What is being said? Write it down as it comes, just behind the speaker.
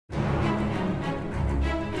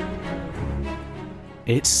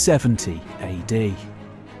It's 70 AD.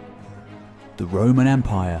 The Roman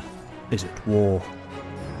Empire is at war.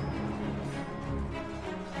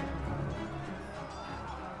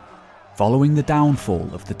 Following the downfall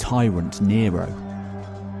of the tyrant Nero,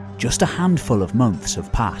 just a handful of months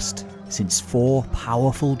have passed since 4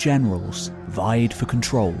 powerful generals vied for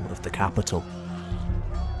control of the capital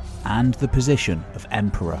and the position of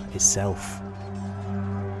emperor itself.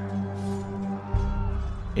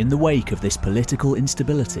 In the wake of this political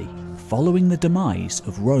instability, following the demise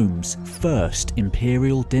of Rome's first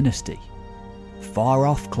imperial dynasty,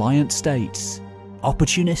 far-off client states,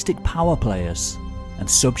 opportunistic power players, and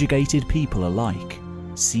subjugated people alike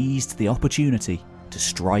seized the opportunity to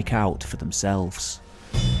strike out for themselves.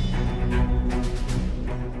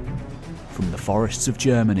 From the forests of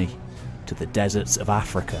Germany to the deserts of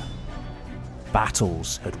Africa,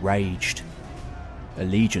 battles had raged,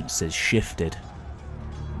 allegiances shifted.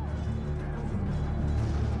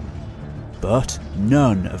 But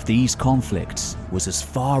none of these conflicts was as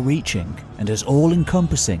far-reaching and as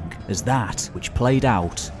all-encompassing as that which played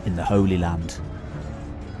out in the Holy Land,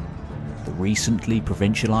 the recently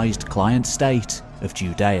provincialised client state of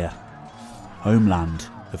Judea, homeland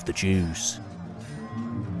of the Jews.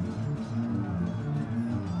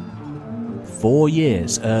 4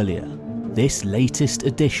 years earlier, this latest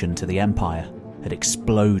addition to the empire had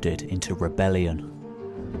exploded into rebellion,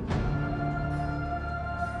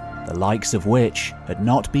 the likes of which had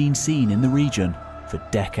not been seen in the region for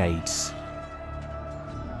decades.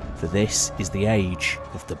 For this is the age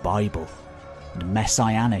of the Bible, and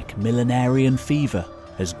messianic millenarian fever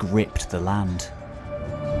has gripped the land.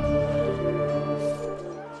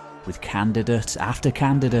 With candidate after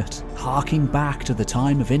candidate harking back to the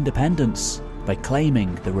time of independence by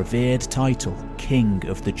claiming the revered title King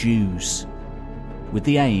of the Jews, with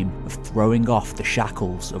the aim of throwing off the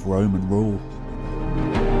shackles of Roman rule.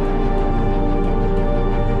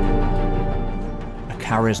 A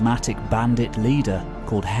charismatic bandit leader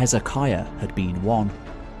called Hezekiah had been one.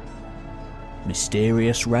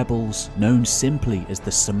 Mysterious rebels known simply as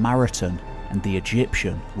the Samaritan and the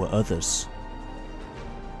Egyptian were others.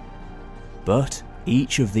 But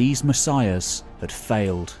each of these messiahs had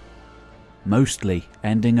failed, mostly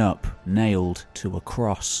ending up nailed to a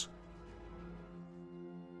cross.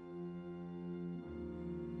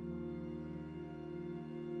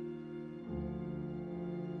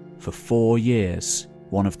 For 4 years,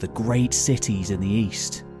 one of the great cities in the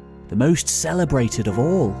East, the most celebrated of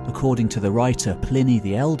all according to the writer Pliny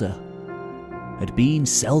the Elder, had been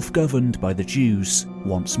self-governed by the Jews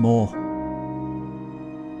once more.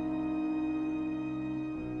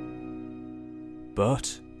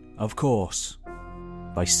 But, of course,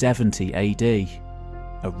 by 70 AD,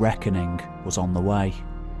 a reckoning was on the way.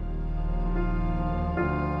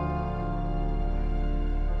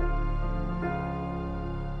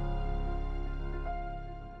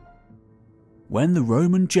 When the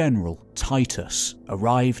Roman general Titus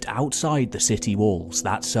arrived outside the city walls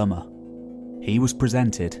that summer, he was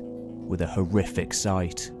presented with a horrific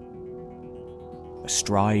sight.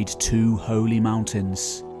 Astride 2 holy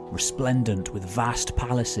mountains, resplendent with vast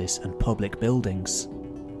palaces and public buildings,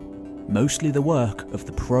 mostly the work of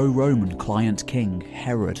the pro-Roman client king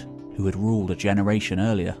Herod, who had ruled a generation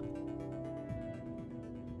earlier.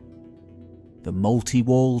 The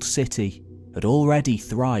multi-walled city had already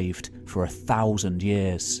thrived for 1,000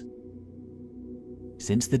 years,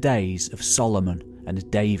 since the days of Solomon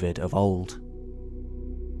and David of old.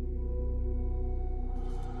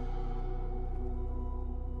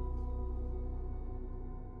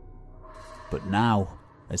 But now,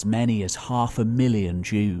 as many as 500,000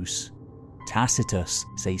 Jews, Tacitus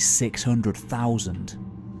says 600,000,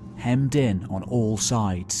 hemmed in on all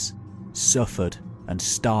sides, suffered and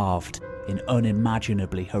starved in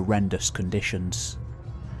unimaginably horrendous conditions.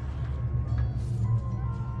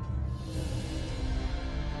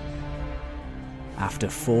 After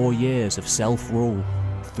 4 years of self-rule,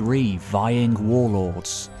 3 vying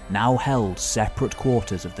warlords now held separate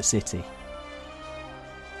quarters of the city.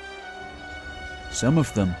 Some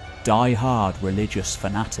of them die-hard religious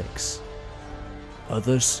fanatics,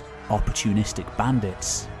 others opportunistic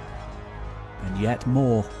bandits, and yet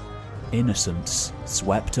more innocents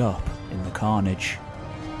swept up in the carnage.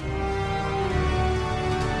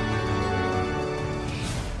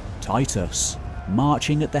 Titus,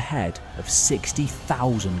 marching at the head of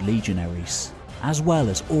 60,000 legionaries, as well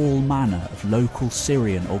as all manner of local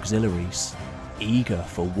Syrian auxiliaries, eager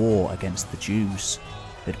for war against the Jews,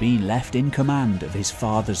 had been left in command of his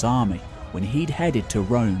father's army when he'd headed to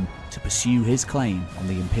Rome to pursue his claim on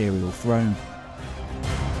the imperial throne.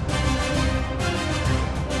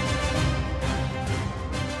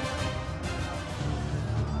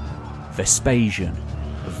 Vespasian,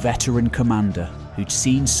 a veteran commander who'd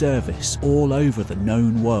seen service all over the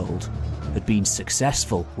known world, had been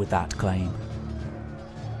successful with that claim.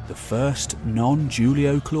 The first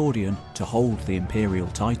non-Julio Claudian to hold the imperial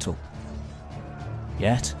title.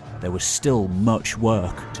 Yet, there was still much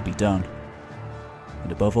work to be done.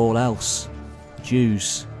 And above all else,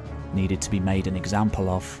 Jews needed to be made an example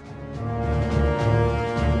of.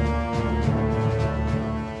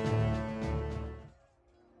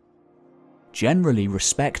 Generally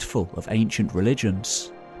respectful of ancient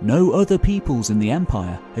religions, no other peoples in the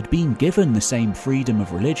empire had been given the same freedom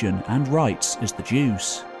of religion and rights as the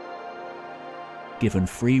Jews. Given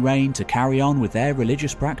free rein to carry on with their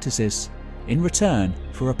religious practices, in return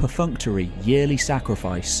for a perfunctory yearly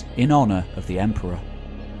sacrifice in honour of the emperor.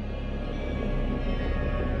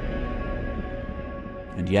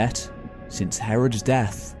 And yet, since Herod's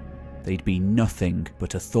death, they'd been nothing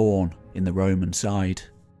but a thorn in the Roman side.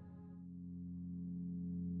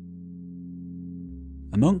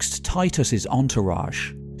 Amongst Titus's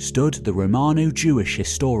entourage stood the Romano-Jewish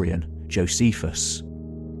historian Josephus,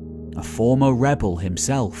 a former rebel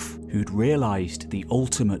himself who'd realised the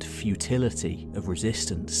ultimate futility of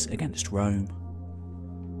resistance against Rome.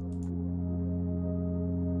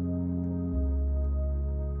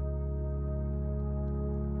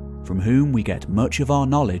 From whom we get much of our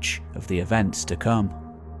knowledge of the events to come.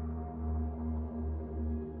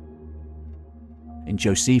 In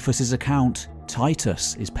Josephus's account,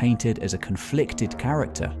 Titus is painted as a conflicted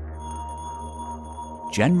character,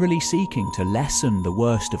 generally seeking to lessen the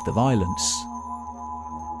worst of the violence.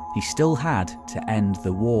 He still had to end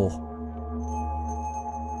the war.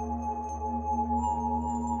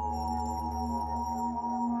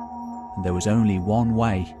 And there was only one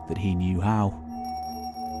way that he knew how.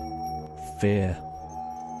 Fear.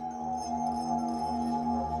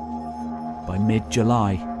 By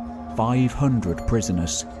mid-July, 500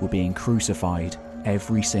 prisoners were being crucified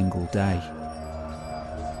every single day.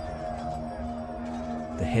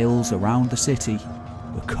 The hills around the city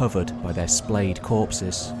were covered by their splayed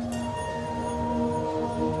corpses.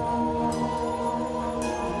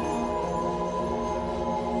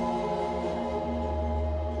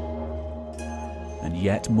 And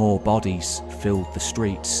yet more bodies filled the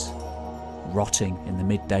streets, rotting in the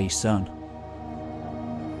midday sun.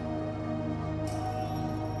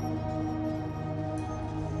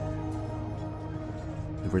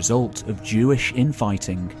 The result of Jewish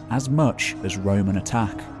infighting as much as Roman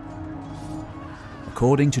attack.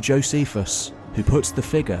 According to Josephus, who puts the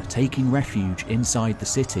figure taking refuge inside the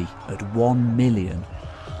city at 1 million,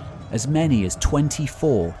 as many as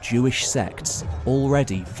 24 Jewish sects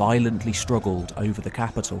already violently struggled over the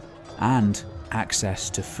capital and access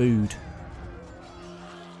to food.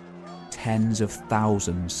 Tens of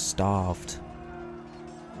thousands starved.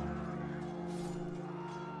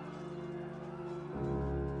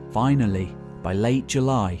 Finally, by late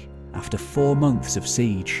July, after 4 months of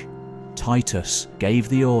siege, Titus gave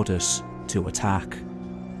the orders to attack.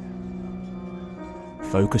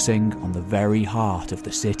 Focusing on the very heart of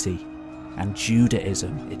the city and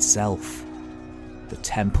Judaism itself, the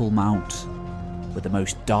Temple Mount, where the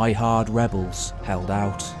most die-hard rebels held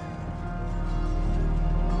out.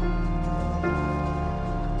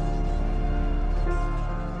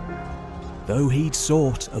 Though he'd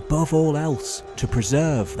sought above all else to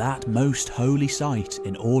preserve that most holy site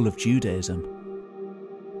in all of Judaism,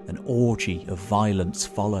 an orgy of violence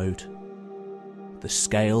followed, the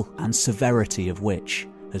scale and severity of which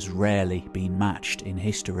has rarely been matched in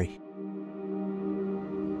history.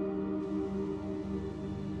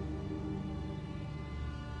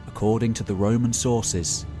 According to the Roman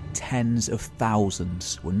sources, tens of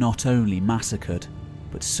thousands were not only massacred,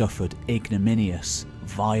 but suffered ignominious,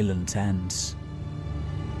 violent ends.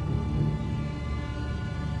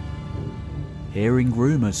 Hearing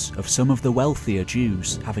rumours of some of the wealthier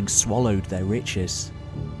Jews having swallowed their riches,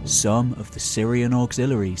 some of the Syrian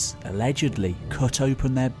auxiliaries allegedly cut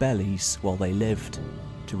open their bellies while they lived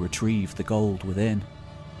to retrieve the gold within.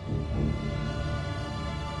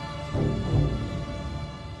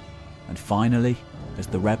 And finally, as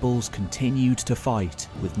the rebels continued to fight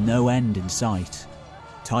with no end in sight,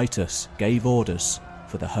 Titus gave orders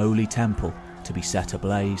for the Holy Temple to be set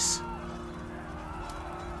ablaze.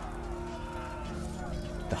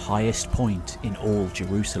 The highest point in all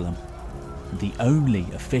Jerusalem, the only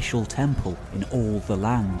official temple in all the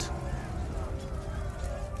land.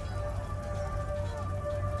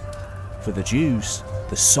 For the Jews,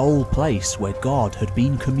 the sole place where God had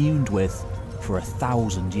been communed with for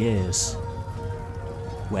 1,000 years,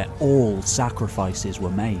 where all sacrifices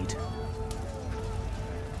were made.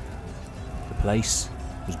 The place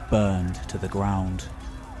was burned to the ground.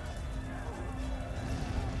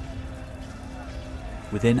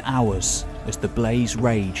 Within hours, as the blaze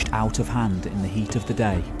raged out of hand in the heat of the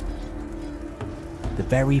day, the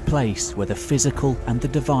very place where the physical and the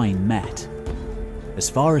divine met, as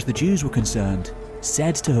far as the Jews were concerned,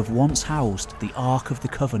 said to have once housed the Ark of the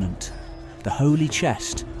Covenant, the holy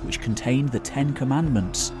chest which contained the 10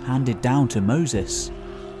 Commandments handed down to Moses,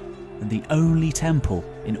 and the only temple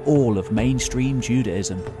in all of mainstream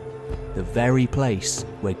Judaism, the very place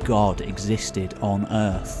where God existed on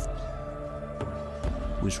earth,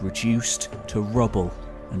 was reduced to rubble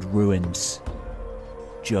and ruins.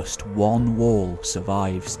 Just one wall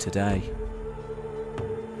survives today.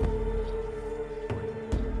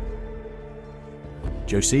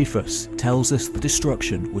 Josephus tells us the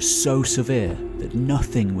destruction was so severe that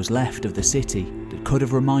nothing was left of the city that could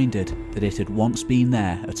have reminded that it had once been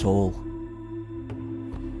there at all.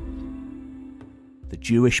 The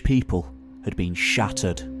Jewish people had been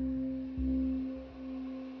shattered.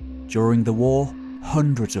 During the war,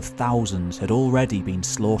 hundreds of thousands had already been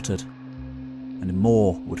slaughtered, and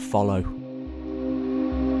more would follow.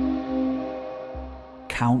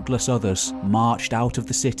 Countless others marched out of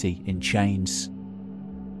the city in chains.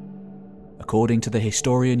 According to the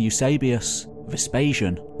historian Eusebius,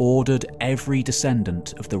 Vespasian ordered every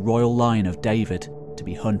descendant of the royal line of David to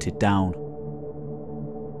be hunted down.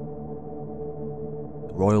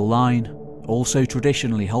 The royal line, also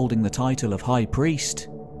traditionally holding the title of high priest,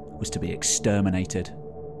 was to be exterminated.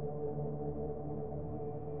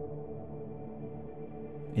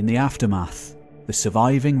 In the aftermath, the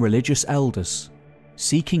surviving religious elders,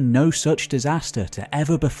 seeking no such disaster to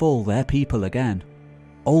ever befall their people again,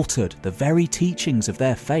 altered the very teachings of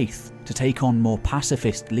their faith to take on more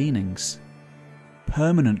pacifist leanings,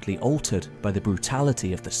 permanently altered by the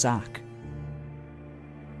brutality of the sack.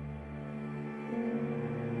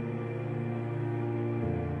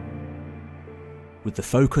 With the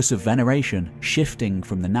focus of veneration shifting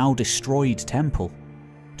from the now destroyed temple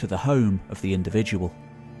to the home of the individual,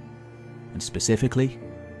 and specifically,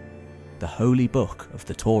 the holy book of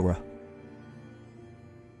the Torah.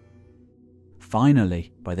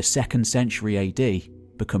 Finally, by the 2nd century AD,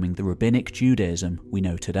 becoming the rabbinic Judaism we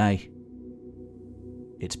know today.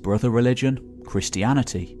 Its brother religion,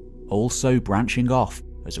 Christianity, also branching off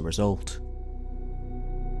as a result.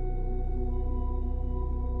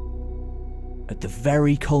 At the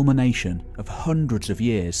very culmination of hundreds of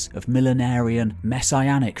years of millenarian,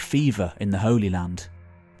 messianic fever in the Holy Land,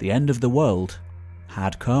 the end of the world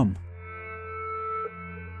had come.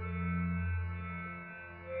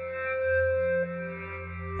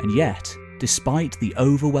 And yet, despite the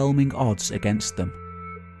overwhelming odds against them,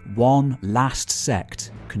 one last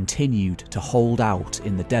sect continued to hold out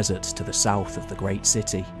in the deserts to the south of the great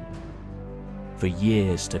city for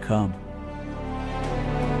years to come.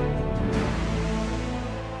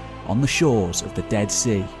 On the shores of the Dead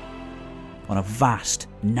Sea, on a vast,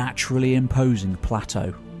 naturally imposing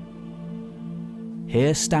plateau,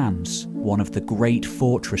 here stands one of the great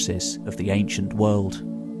fortresses of the ancient world.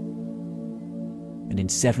 And in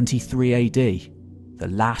 73 AD, the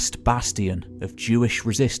last bastion of Jewish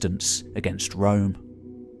resistance against Rome.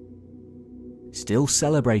 Still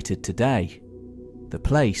celebrated today, the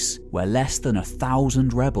place where less than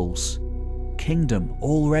 1,000 rebels, kingdom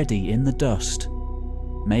already in the dust,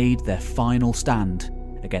 made their final stand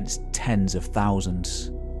against tens of thousands.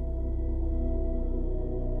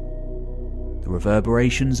 The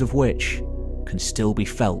reverberations of which can still be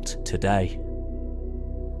felt today.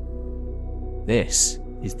 This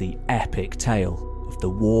is the epic tale of the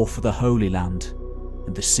War for the Holy Land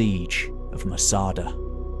and the Siege of Masada.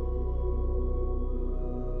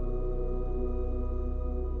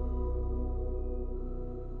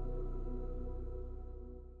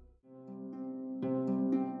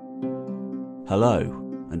 Hello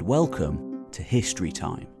and welcome to History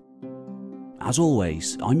Time. As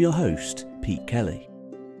always, I'm your host, Pete Kelly.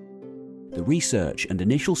 The research and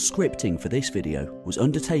initial scripting for this video was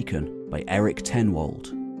undertaken by Eric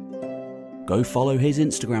Tenwald. Go follow his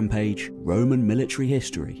Instagram page, Roman Military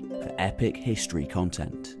History, for epic history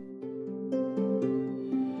content.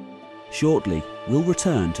 Shortly, we'll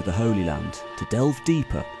return to the Holy Land to delve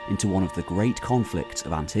deeper into one of the great conflicts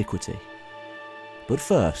of antiquity. But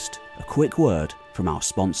first, a quick word from our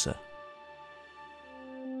sponsor.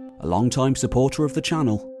 A long-time supporter of the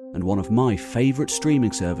channel and one of my favourite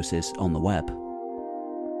streaming services on the web.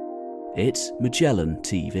 It's Magellan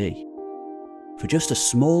TV. For just a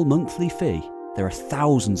small monthly fee, there are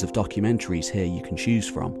thousands of documentaries here you can choose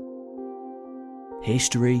from.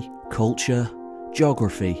 History, culture,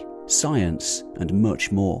 geography, science, and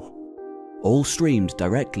much more. all streamed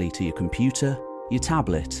directly to your computer, your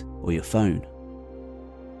tablet, or your phone.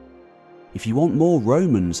 If you want more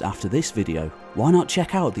Romans after this video, why not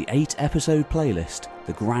check out the 8-episode playlist,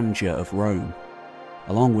 The Grandeur of Rome,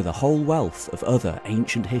 along with a whole wealth of other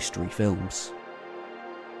ancient history films.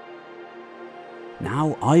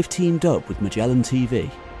 Now I've teamed up with Magellan TV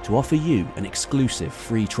to offer you an exclusive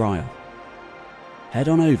free trial. Head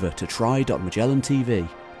on over to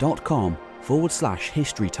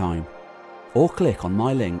try.magellantv.com/historytime or click on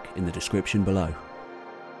my link in the description below.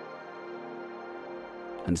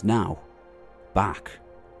 And now, back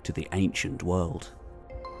to the ancient world.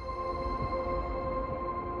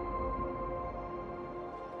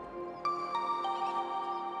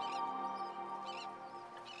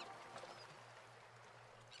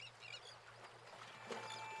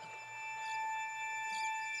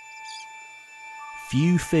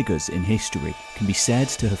 Few figures in history can be said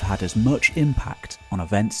to have had as much impact on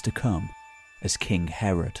events to come as King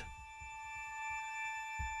Herod.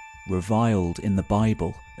 Reviled in the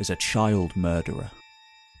Bible as a child murderer,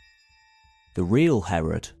 the real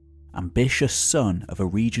Herod, ambitious son of a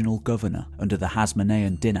regional governor under the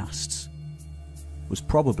Hasmonean dynasts, was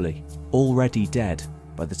probably already dead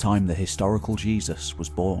by the time the historical Jesus was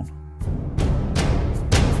born.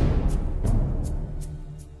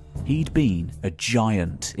 He'd been a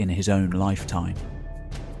giant in his own lifetime,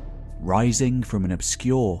 rising from an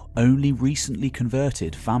obscure, only recently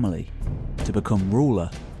converted family to become ruler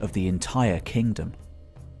of the entire kingdom,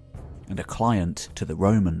 and a client to the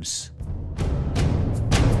Romans.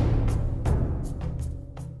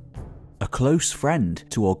 A close friend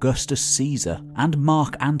to Augustus Caesar and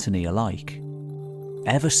Mark Antony alike,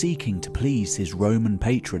 ever seeking to please his Roman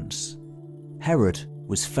patrons, Herod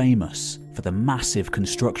was famous for the massive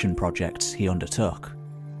construction projects he undertook.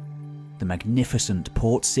 The magnificent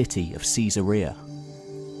port city of Caesarea,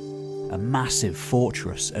 a massive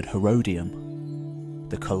fortress at Herodium,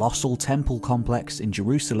 the colossal temple complex in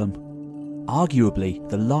Jerusalem, arguably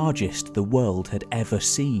the largest the world had ever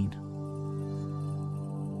seen.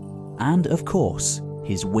 And of course,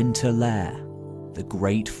 his winter lair, the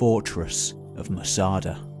great fortress of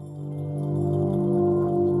Masada.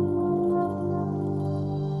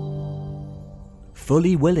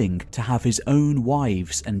 Fully willing to have his own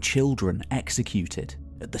wives and children executed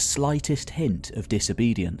at the slightest hint of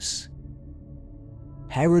disobedience.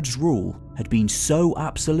 Herod's rule had been so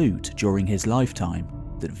absolute during his lifetime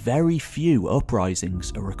that very few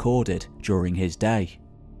uprisings are recorded during his day.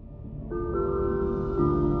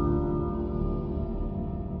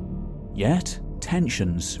 Yet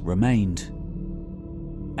tensions remained,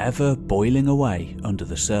 ever boiling away under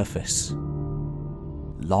the surface.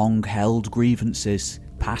 Long-held grievances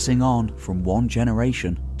passing on from one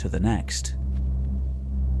generation to the next.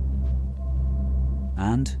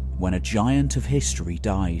 And when a giant of history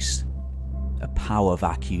dies, a power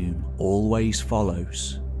vacuum always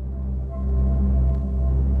follows.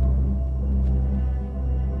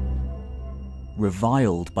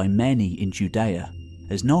 Reviled by many in Judea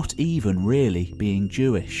as not even really being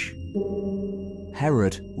Jewish,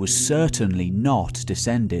 Herod was certainly not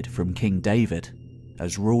descended from King David,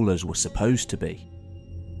 as rulers were supposed to be.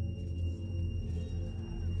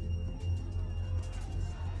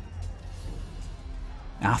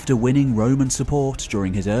 After winning Roman support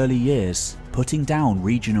during his early years, putting down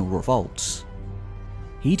regional revolts,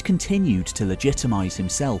 he'd continued to legitimise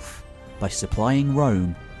himself by supplying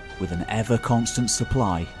Rome with an ever-constant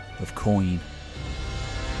supply of coin.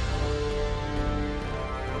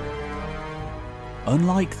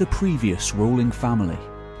 Unlike the previous ruling family,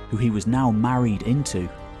 who he was now married into,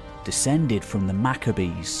 descended from the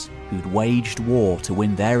Maccabees, who'd waged war to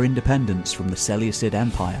win their independence from the Seleucid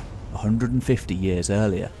Empire 150 years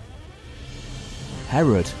earlier.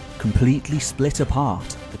 Herod completely split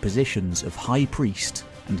apart the positions of high priest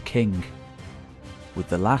and king, with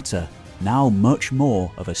the latter now much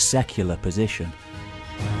more of a secular position.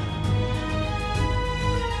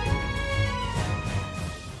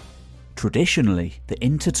 Traditionally, the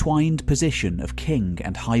intertwined position of king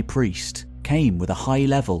and high priest came with a high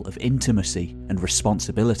level of intimacy and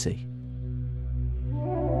responsibility.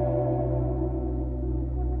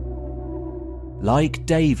 Like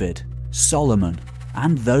David, Solomon,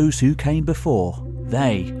 and those who came before,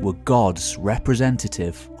 they were God's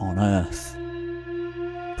representative on earth,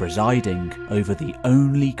 presiding over the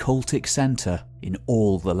only cultic centre in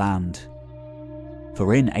all the land.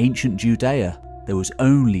 For in ancient Judea, there was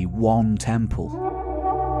only one temple,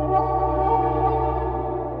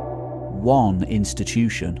 one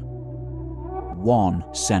institution, one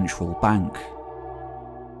central bank.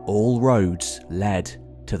 All roads led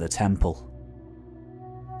to the temple.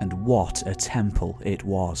 And what a temple it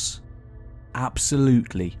was.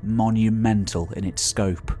 Absolutely monumental in its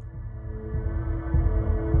scope.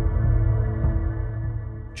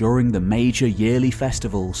 During the major yearly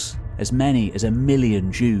festivals, as many as 1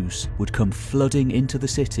 million Jews would come flooding into the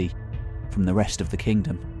city from the rest of the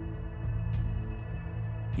kingdom.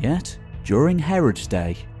 Yet, during Herod's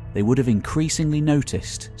day, they would have increasingly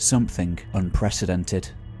noticed something unprecedented.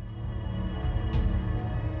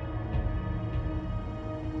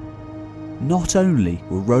 Not only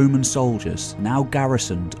were Roman soldiers now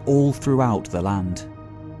garrisoned all throughout the land,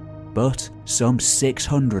 but some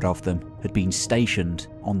 600 of them had been stationed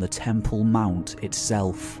on the Temple Mount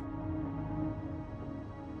itself.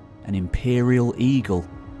 An imperial eagle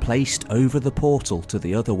placed over the portal to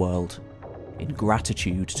the other world, in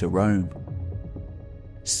gratitude to Rome.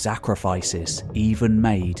 Sacrifices even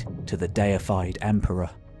made to the deified emperor.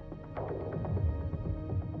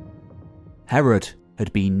 Herod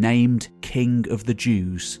had been named King of the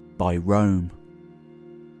Jews by Rome.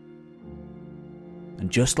 And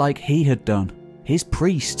just like he had done, his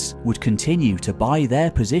priests would continue to buy their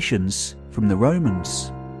positions from the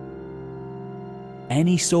Romans.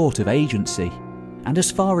 Any sort of agency, and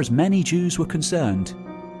as far as many Jews were concerned,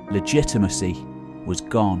 legitimacy was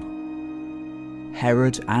gone.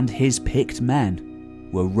 Herod and his picked men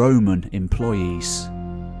were Roman employees.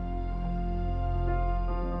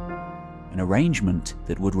 An arrangement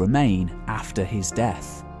that would remain after his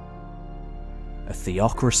death. A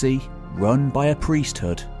theocracy run by a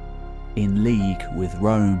priesthood in league with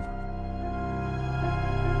Rome.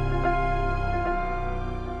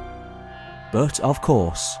 But of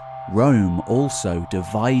course, Rome also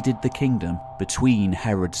divided the kingdom between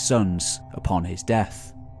Herod's sons upon his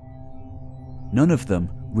death. None of them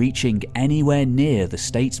reaching anywhere near the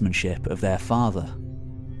statesmanship of their father.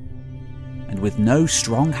 And with no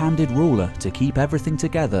strong-handed ruler to keep everything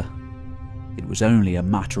together, it was only a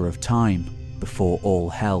matter of time before all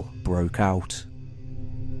hell broke out.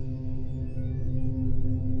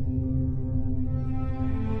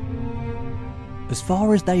 As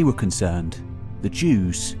far as they were concerned, the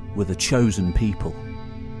Jews were the chosen people.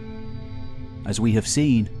 As we have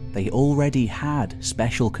seen, they already had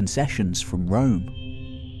special concessions from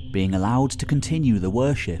Rome, being allowed to continue the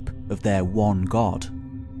worship of their one God.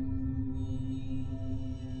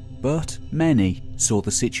 But many saw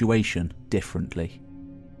the situation differently.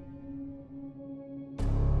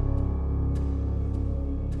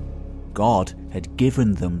 God had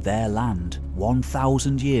given them their land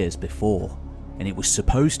 1,000 years before, and it was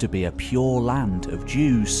supposed to be a pure land of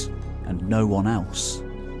Jews and no one else.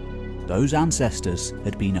 Those ancestors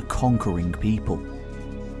had been a conquering people,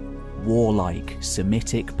 warlike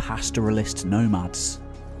Semitic pastoralist nomads,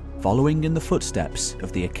 following in the footsteps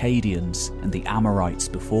of the Akkadians and the Amorites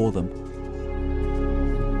before them.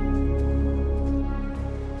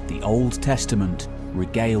 The Old Testament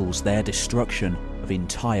regales their destruction of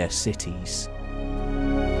entire cities.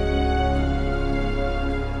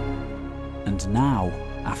 And now,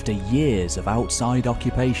 after years of outside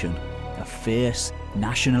occupation, a fierce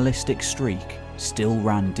nationalistic streak still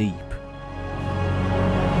ran deep.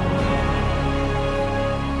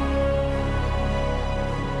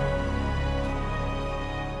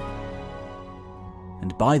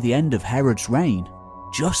 And by the end of Herod's reign,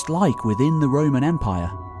 just like within the Roman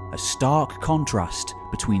Empire, a stark contrast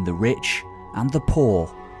between the rich and the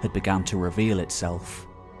poor had begun to reveal itself.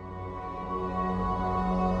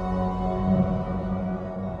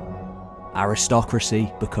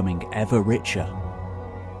 Aristocracy becoming ever richer,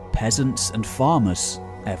 peasants and farmers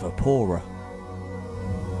ever poorer.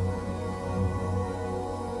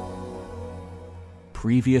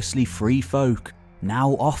 Previously free folk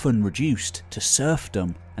now often reduced to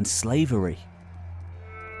serfdom and slavery.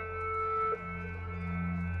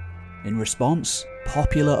 In response,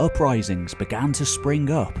 popular uprisings began to spring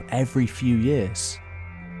up every few years.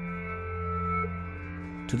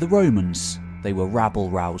 To the Romans, they were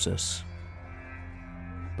rabble-rousers.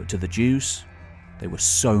 But to the Jews, they were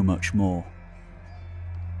so much more.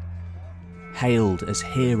 Hailed as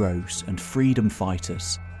heroes and freedom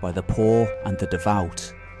fighters by the poor and the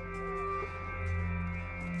devout.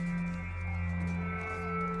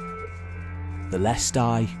 The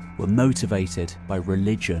Lesti were motivated by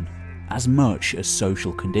religion as much as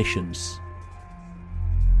social conditions.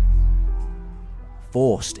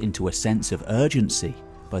 Forced into a sense of urgency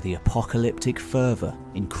by the apocalyptic fervour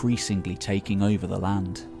increasingly taking over the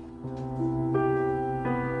land.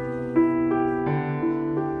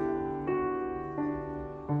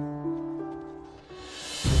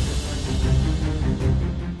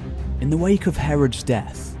 In the wake of Herod's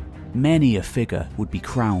death, many a figure would be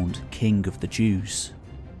crowned King of the Jews.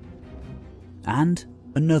 and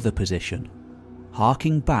another position,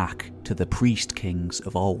 harking back to the priest kings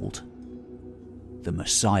of old, the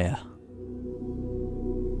Messiah.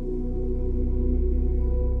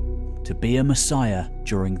 To be a Messiah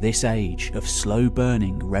during this age of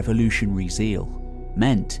slow-burning revolutionary zeal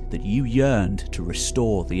meant that you yearned to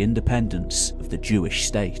restore the independence of the Jewish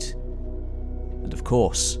state, and of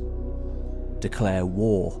course, declare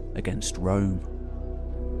war against Rome.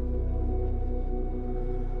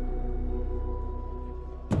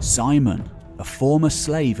 Simon, a former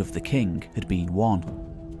slave of the king, had been one,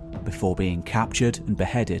 before being captured and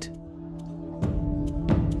beheaded.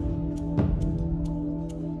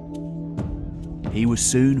 He was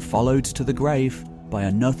soon followed to the grave by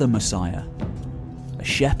another Messiah, a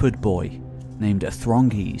shepherd boy named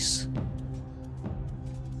Athronges.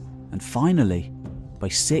 And finally, by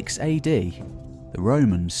 6 AD, the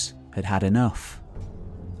Romans had had enough.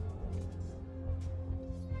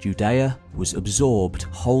 Judea was absorbed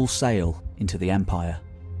wholesale into the empire.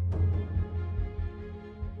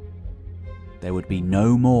 There would be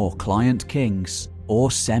no more client kings or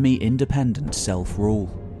semi-independent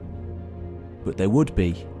self-rule, but there would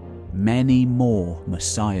be many more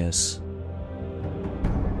messiahs.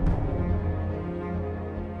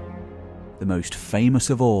 The most famous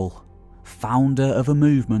of all, founder of a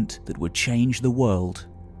movement that would change the world,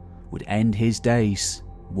 would end his days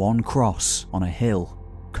one cross on a hill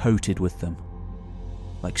coated with them,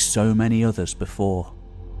 like so many others before.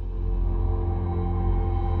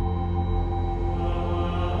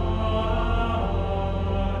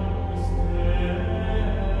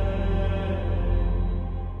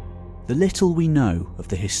 The little we know of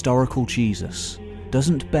the historical Jesus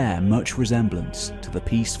doesn't bear much resemblance to the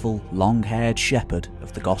peaceful, long-haired shepherd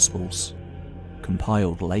of the Gospels,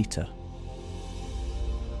 compiled later.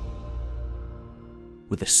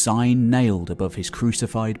 With a sign nailed above his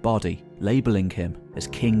crucified body labelling him as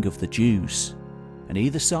King of the Jews, and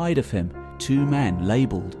either side of him 2 men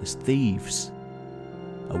labelled as thieves,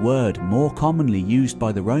 a word more commonly used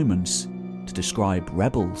by the Romans to describe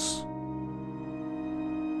rebels.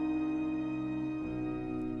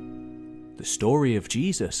 The story of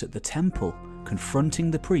Jesus at the temple confronting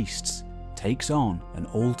the priests takes on an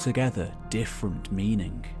altogether different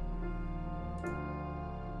meaning.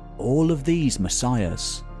 All of these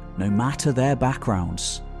messiahs, no matter their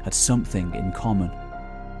backgrounds, had something in common.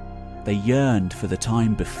 They yearned for the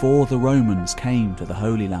time before the Romans came to the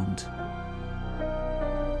Holy Land.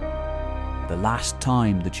 The last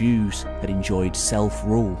time the Jews had enjoyed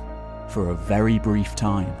self-rule for a very brief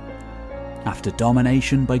time, after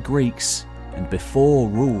domination by Greeks and before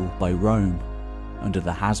rule by Rome under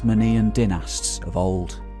the Hasmonean dynasts of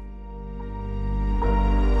old.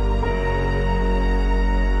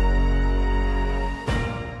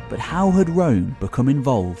 But how had Rome become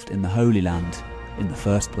involved in the Holy Land in the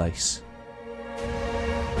first place?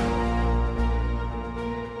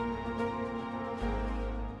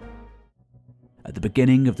 At the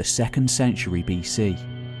beginning of the 2nd century BC,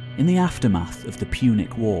 in the aftermath of the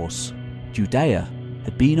Punic Wars, Judea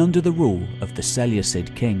had been under the rule of the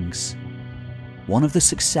Seleucid kings, one of the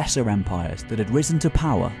successor empires that had risen to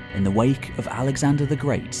power in the wake of Alexander the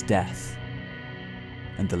Great's death,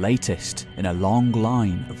 and the latest in a long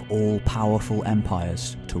line of all-powerful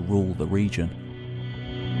empires to rule the region.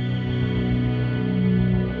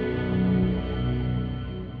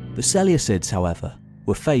 The Seleucids, however,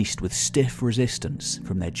 were faced with stiff resistance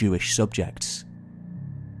from their Jewish subjects,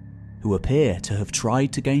 who appear to have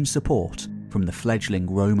tried to gain support from the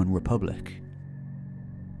fledgling Roman Republic.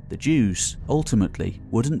 The Jews ultimately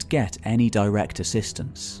wouldn't get any direct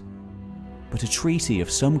assistance, but a treaty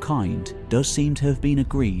of some kind does seem to have been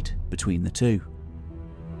agreed between the two,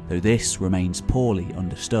 though this remains poorly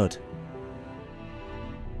understood.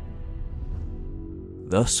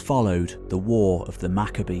 Thus followed the War of the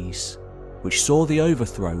Maccabees, which saw the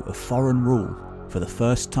overthrow of foreign rule for the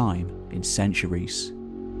first time in centuries.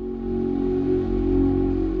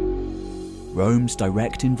 Rome's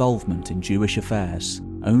direct involvement in Jewish affairs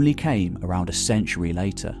only came around a century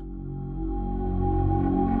later,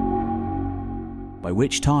 by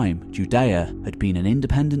which time Judea had been an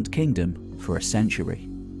independent kingdom for a century.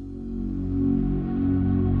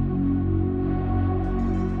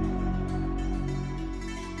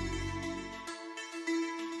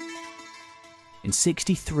 In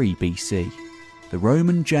 63 BC, the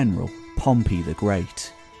Roman general Pompey the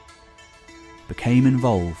Great became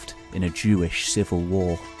involved in a Jewish civil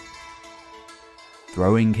war,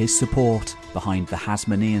 throwing his support behind the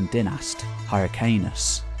Hasmonean dynast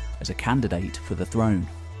Hyrcanus as a candidate for the throne.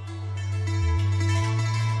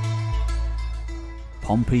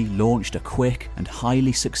 Pompey launched a quick and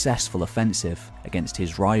highly successful offensive against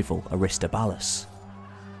his rival Aristobulus,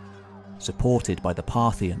 supported by the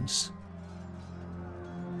Parthians.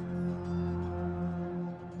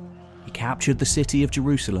 He captured the city of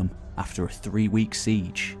Jerusalem after a 3-week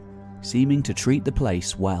siege, seeming to treat the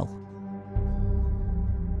place well.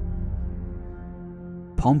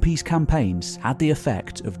 Pompey's campaigns had the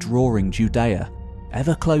effect of drawing Judea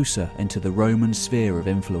ever closer into the Roman sphere of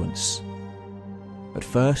influence, at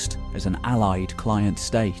first as an allied client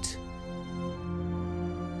state.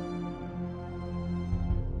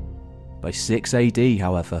 By 6 AD,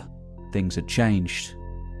 however, things had changed.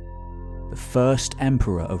 The first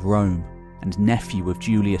emperor of Rome and nephew of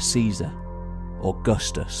Julius Caesar,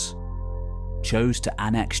 Augustus, chose to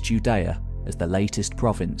annex Judea as the latest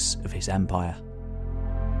province of his empire.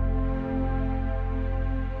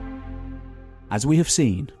 As we have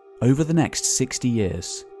seen, over the next 60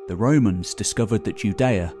 years, the Romans discovered that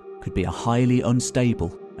Judea could be a highly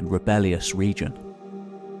unstable and rebellious region.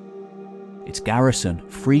 Its garrison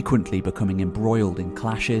frequently becoming embroiled in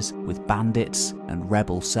clashes with bandits and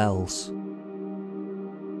rebel cells.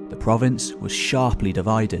 The province was sharply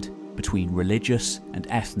divided between religious and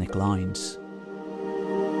ethnic lines.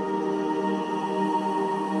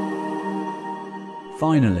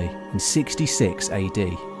 Finally, in 66 AD,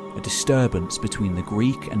 a disturbance between the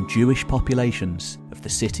Greek and Jewish populations of the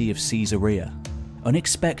city of Caesarea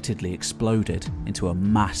unexpectedly exploded into a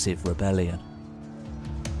massive rebellion.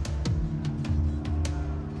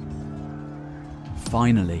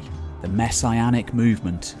 Finally, the Messianic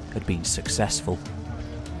movement had been successful,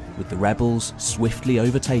 with the rebels swiftly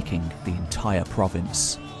overtaking the entire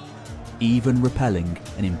province, even repelling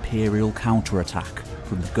an imperial counterattack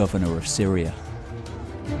from the governor of Syria.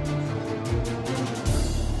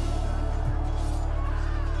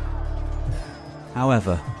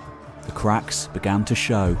 However, the cracks began to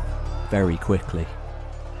show very quickly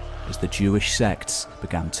as the Jewish sects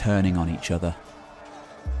began turning on each other.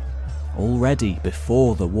 Already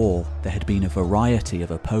before the war, there had been a variety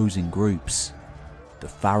of opposing groups: the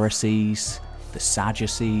Pharisees, the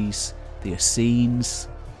Sadducees, the Essenes,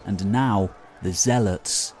 and now the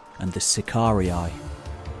Zealots and the Sicarii.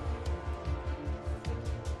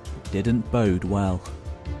 It didn't bode well.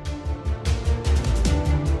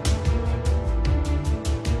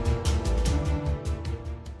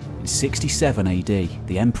 In 67 AD,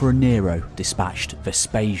 the Emperor Nero dispatched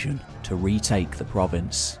Vespasian to retake the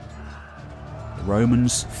province. The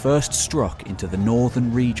Romans first struck into the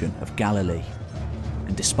northern region of Galilee,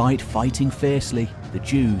 and despite fighting fiercely, the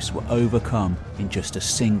Jews were overcome in just a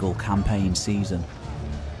single campaign season.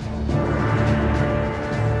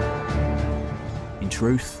 In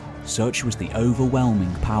truth, such was the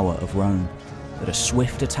overwhelming power of Rome, that a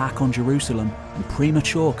swift attack on Jerusalem and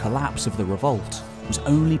premature collapse of the revolt was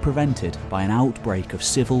only prevented by an outbreak of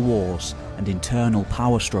civil wars and internal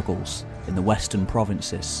power struggles in the western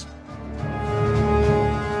provinces.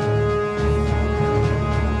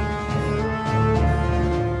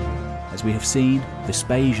 As we have seen,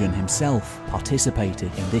 Vespasian himself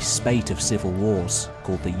participated in this spate of civil wars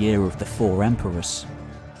called the Year of the Four Emperors,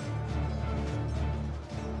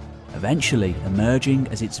 eventually emerging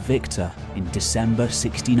as its victor in December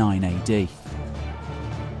 69 AD,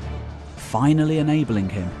 finally enabling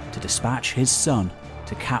him to dispatch his son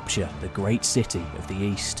to capture the great city of the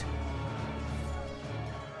East.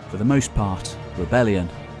 For the most part, rebellion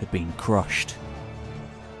had been crushed.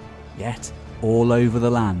 Yet, all over the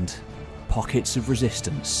land, pockets of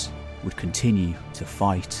resistance would continue to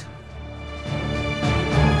fight.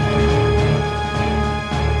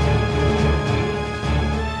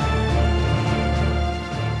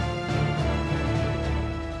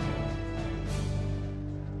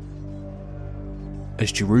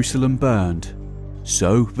 As Jerusalem burned,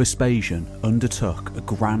 so Vespasian undertook a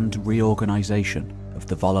grand reorganisation of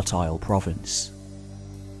the volatile province.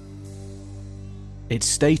 Its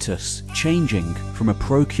status changing from a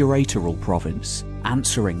procuratorial province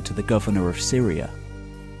answering to the governor of Syria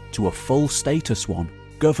to a full status one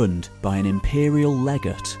governed by an imperial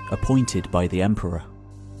legate appointed by the emperor.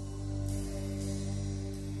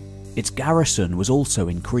 Its garrison was also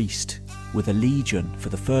increased, with a legion for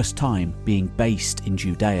the first time being based in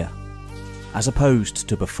Judea, as opposed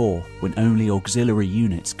to before when only auxiliary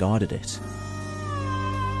units guarded it.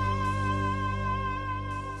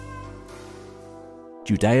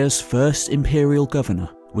 Judea's first imperial governor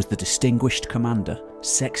was the distinguished commander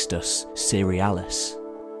Sextus Cerealis,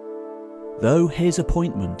 though his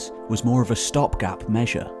appointment was more of a stopgap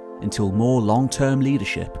measure until more long-term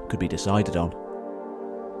leadership could be decided on.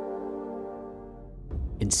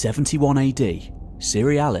 In 71 AD,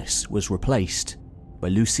 Cerealis was replaced by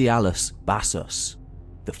Lucialus Bassus,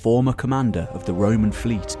 the former commander of the Roman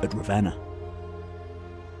fleet at Ravenna.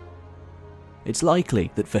 It's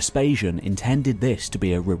likely that Vespasian intended this to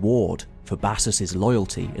be a reward for Bassus's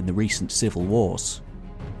loyalty in the recent civil wars,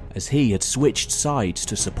 as he had switched sides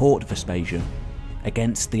to support Vespasian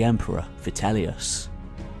against the emperor Vitellius.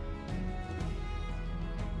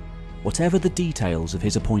 Whatever the details of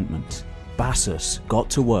his appointment, Bassus got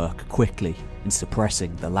to work quickly in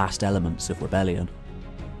suppressing the last elements of rebellion.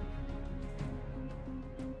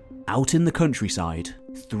 Out in the countryside,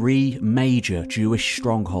 3 major Jewish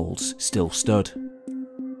strongholds still stood: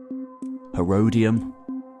 Herodium,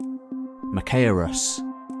 Machaerus,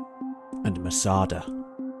 and Masada.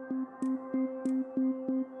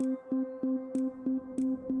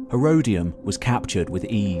 Herodium was captured with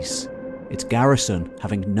ease, its garrison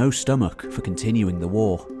having no stomach for continuing the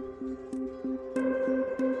war.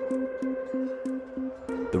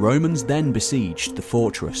 The Romans then besieged the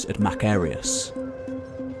fortress at Machaerus,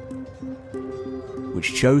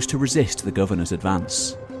 which chose to resist the governor's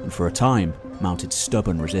advance, and for a time mounted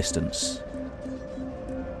stubborn resistance.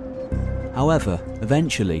 However,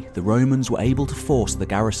 eventually the Romans were able to force the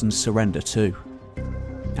garrison's surrender too.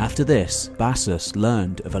 After this, Bassus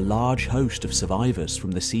learned of a large host of survivors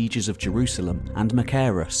from the sieges of Jerusalem and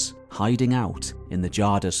Machaerus hiding out in the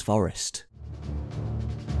Jardas forest.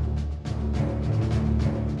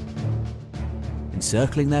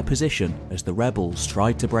 Encircling their position as the rebels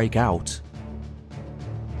tried to break out,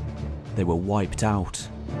 they were wiped out.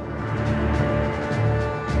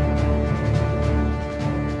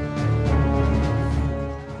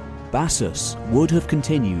 Bassus would have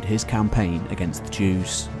continued his campaign against the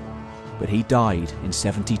Jews, but he died in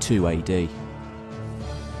 72 AD,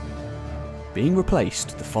 being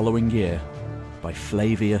replaced the following year by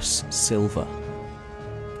Flavius Silva,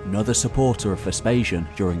 another supporter of Vespasian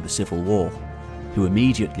during the Civil War, who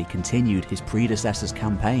immediately continued his predecessor's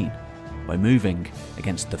campaign by moving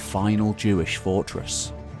against the final Jewish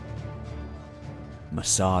fortress,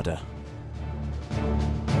 Masada.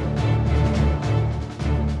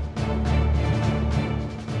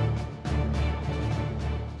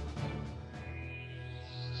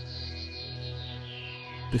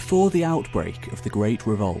 Before the outbreak of the Great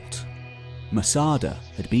Revolt, Masada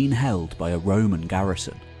had been held by a Roman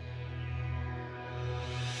garrison,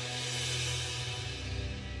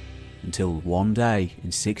 until one day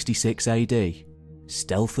in 66 AD,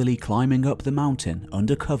 stealthily climbing up the mountain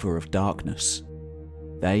under cover of darkness,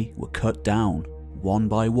 they were cut down one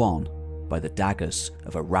by the daggers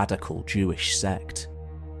of a radical Jewish sect,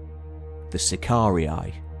 the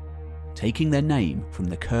Sicarii, taking their name from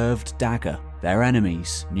the curved dagger their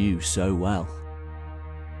enemies knew so well.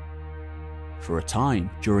 For a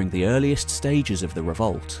time during the earliest stages of the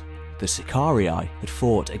revolt, the Sicarii had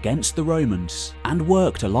fought against the Romans and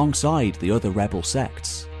worked alongside the other rebel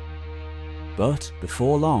sects. But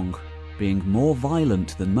before long, being more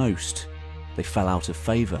violent than most, they fell out of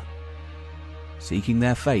favour, seeking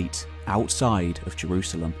their fate outside of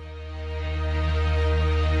Jerusalem.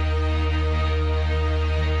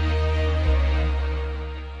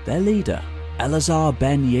 Their leader, Eleazar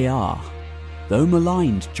ben Yair, though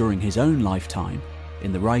maligned during his own lifetime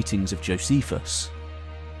in the writings of Josephus,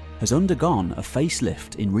 has undergone a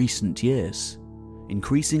facelift in recent years,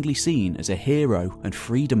 increasingly seen as a hero and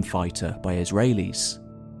freedom fighter by Israelis,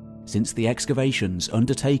 since the excavations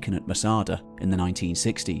undertaken at Masada in the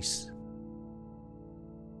 1960s.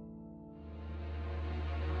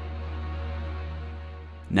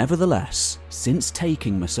 Nevertheless, since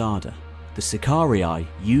taking Masada, the Sicarii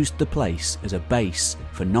used the place as a base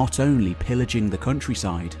for not only pillaging the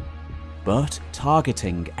countryside, but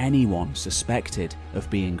targeting anyone suspected of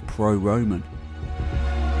being pro-Roman.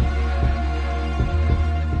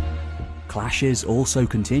 Clashes also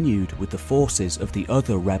continued with the forces of the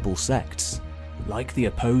other rebel sects, like the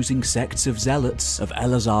opposing sects of zealots of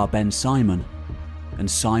Eleazar ben Simon and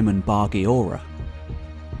Simon bar Giora,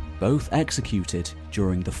 both executed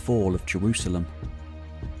during the fall of Jerusalem.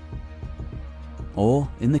 Or,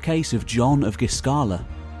 in the case of John of Giscala,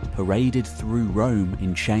 paraded through Rome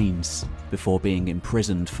in chains before being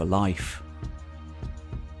imprisoned for life.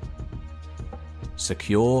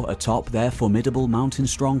 Secure atop their formidable mountain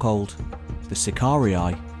stronghold, the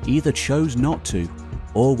Sicarii either chose not to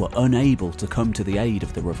or were unable to come to the aid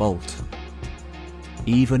of the revolt,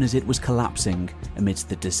 even as it was collapsing amidst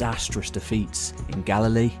the disastrous defeats in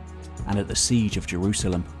Galilee and at the siege of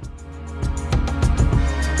Jerusalem.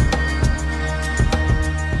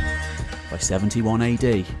 By 71 AD,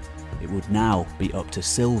 it would now be up to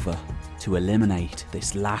Silva to eliminate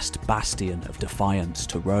this last bastion of defiance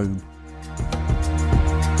to Rome.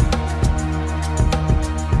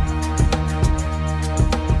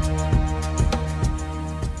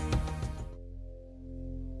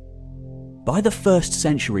 By the 1st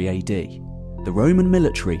century AD, the Roman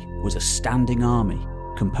military was a standing army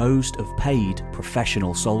composed of paid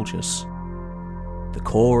professional soldiers, the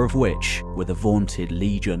core of which were the vaunted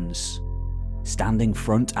legions, standing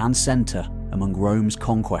front and centre among Rome's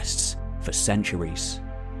conquests for centuries.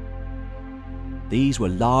 These were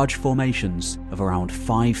large formations of around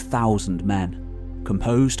 5,000 men,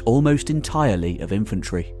 composed almost entirely of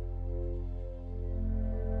infantry,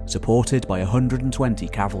 supported by 120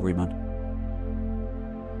 cavalrymen.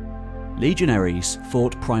 Legionaries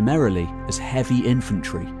fought primarily as heavy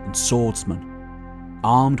infantry and swordsmen,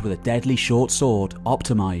 armed with a deadly short sword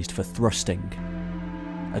optimised for thrusting,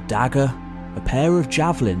 a dagger, a pair of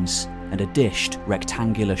javelins, and a dished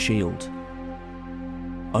rectangular shield.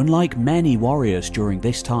 Unlike many warriors during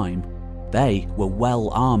this time, they were well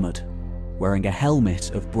armoured, wearing a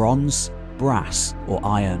helmet of bronze, brass, or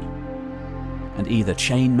iron, and either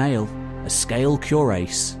chainmail, a scale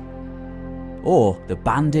cuirass, or the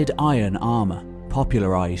banded iron armour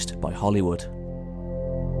popularised by Hollywood.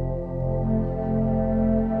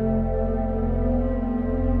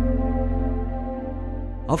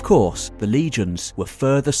 Of course, the legions were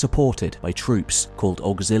further supported by troops called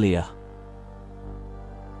auxilia,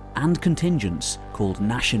 and contingents called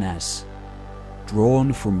nationes,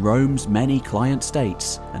 drawn from Rome's many client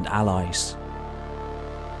states and allies.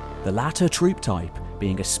 The latter troop type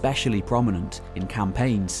being especially prominent in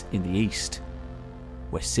campaigns in the East,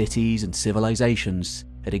 where cities and civilizations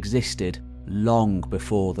had existed long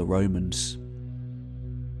before the Romans.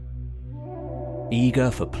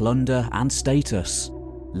 Eager for plunder and status,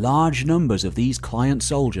 large numbers of these client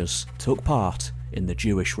soldiers took part in the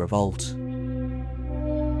Jewish revolt.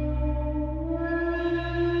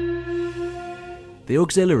 The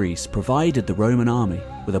auxiliaries provided the Roman army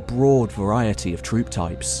with a broad variety of troop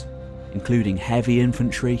types, including heavy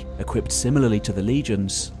infantry equipped similarly to the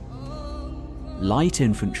legions, light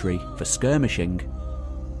infantry for skirmishing,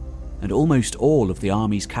 and almost all of the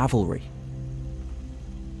army's cavalry.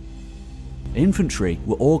 Infantry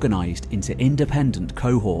were organised into independent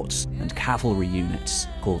cohorts and cavalry units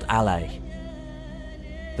called alae,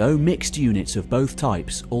 though mixed units of both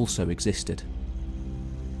types also existed.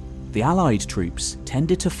 The Allied troops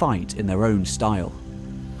tended to fight in their own style,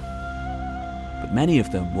 but many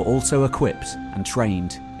of them were also equipped and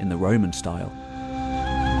trained in the Roman style.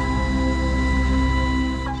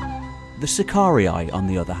 The Sicarii, on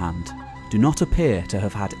the other hand, do not appear to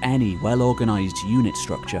have had any well-organised unit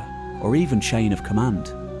structure or even chain of command,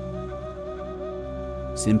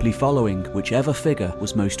 simply following whichever figure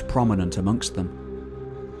was most prominent amongst them.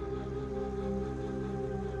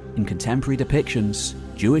 In contemporary depictions,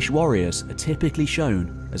 Jewish warriors are typically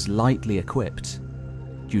shown as lightly equipped,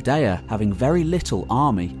 Judea having very little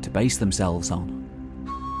army to base themselves on,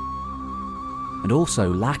 and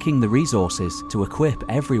also lacking the resources to equip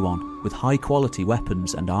everyone with high-quality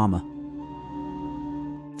weapons and armour.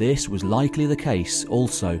 This was likely the case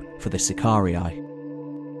also for the Sicarii,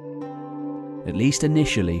 at least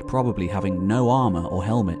initially probably having no armour or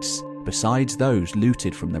helmets besides those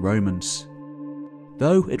looted from the Romans,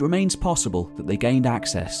 though it remains possible that they gained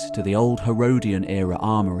access to the old Herodian-era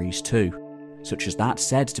armouries too, such as that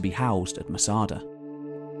said to be housed at Masada.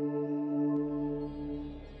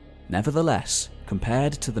 Nevertheless,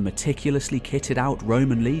 compared to the meticulously kitted-out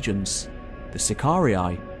Roman legions, the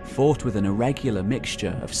Sicarii fought with an irregular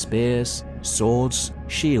mixture of spears, swords,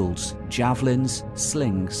 shields, javelins,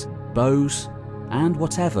 slings, bows, and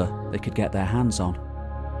whatever they could get their hands on.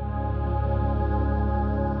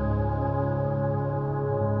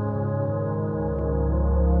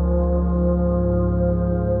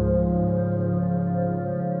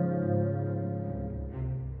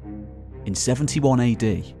 In 71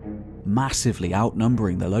 AD, massively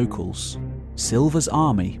outnumbering the locals, Silva's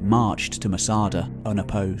army marched to Masada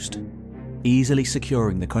unopposed, easily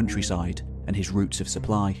securing the countryside and his routes of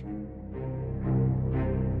supply.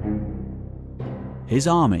 His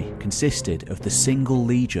army consisted of the single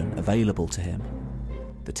legion available to him,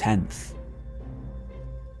 the 10th.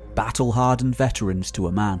 Battle-hardened veterans to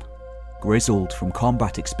a man, grizzled from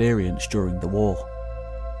combat experience during the war.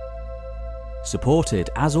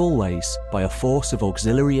 Supported, as always, by a force of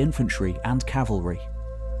auxiliary infantry and cavalry.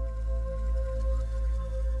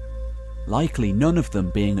 Likely none of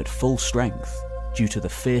them being at full strength due to the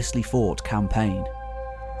fiercely fought campaign,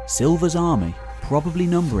 Silva's army, probably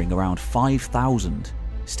numbering around 5,000,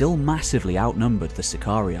 still massively outnumbered the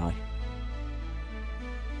Sicarii,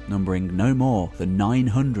 numbering no more than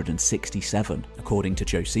 967 according to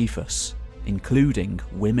Josephus, including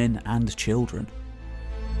women and children.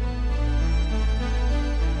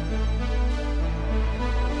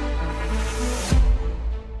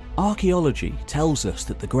 Archaeology tells us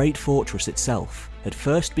that the great fortress itself had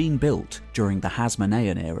first been built during the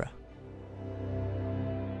Hasmonean era.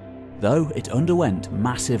 Though it underwent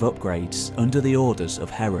massive upgrades under the orders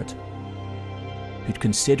of Herod, who'd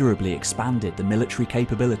considerably expanded the military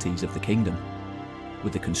capabilities of the kingdom,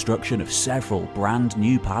 with the construction of several brand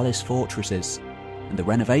new palace fortresses and the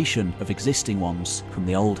renovation of existing ones from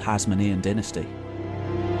the old Hasmonean dynasty.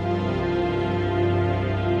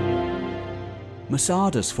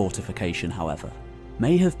 Masada's fortification, however,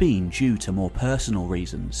 may have been due to more personal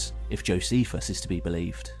reasons, if Josephus is to be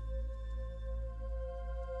believed.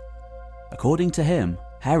 According to him,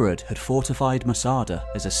 Herod had fortified Masada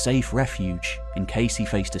as a safe refuge in case he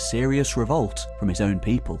faced a serious revolt from his own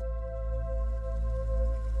people.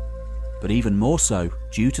 But even more so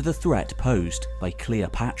due to the threat posed by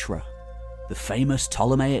Cleopatra, the famous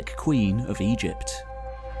Ptolemaic queen of Egypt.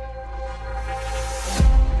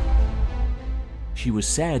 She was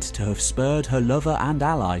said to have spurred her lover and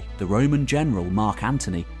ally, the Roman general Mark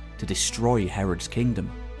Antony, to destroy Herod's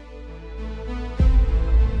kingdom.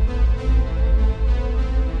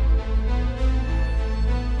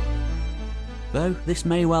 Though this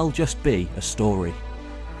may well just be a story,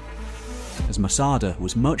 as Masada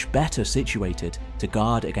was much better situated to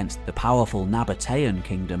guard against the powerful Nabatean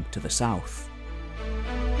kingdom to the south.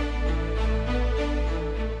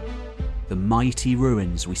 The mighty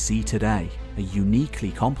ruins we see today are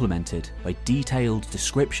uniquely complemented by detailed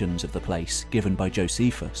descriptions of the place given by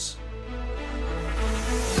Josephus,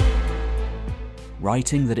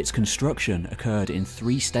 writing that its construction occurred in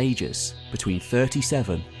 3 stages between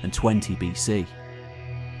 37 and 20 BC,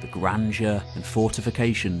 the grandeur and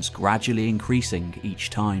fortifications gradually increasing each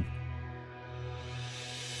time.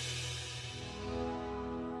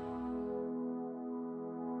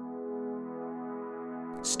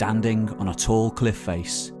 Standing on a tall cliff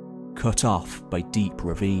face, cut off by deep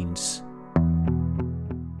ravines,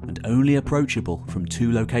 and only approachable from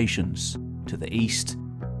 2 locations, to the east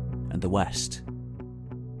and the west.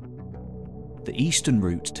 The eastern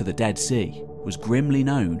route to the Dead Sea was grimly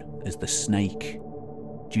known as the Snake,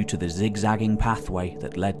 due to the zigzagging pathway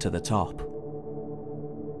that led to the top.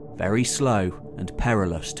 Very slow and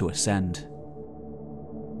perilous to ascend.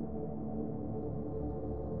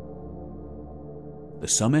 The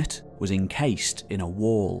summit was encased in a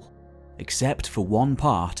wall, except for one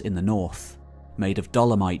part in the north, made of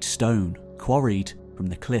dolomite stone quarried from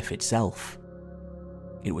the cliff itself.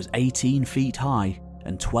 It was 18 feet high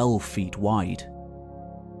and 12 feet wide,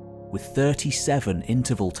 with 37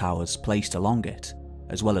 interval towers placed along it,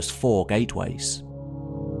 as well as 4 gateways.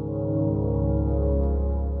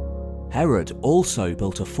 Herod also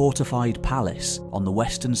built a fortified palace on the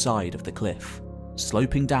western side of the cliff,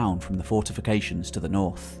 sloping down from the fortifications to the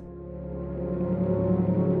north.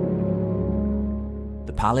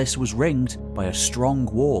 The palace was ringed by a strong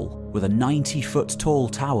wall with a 90-foot tall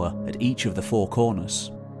tower at each of the 4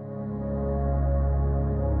 corners.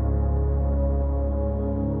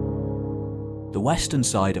 The western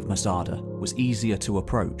side of Masada was easier to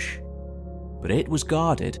approach, but it was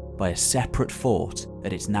guarded by a separate fort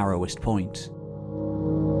at its narrowest point.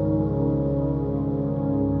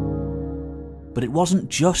 But it wasn't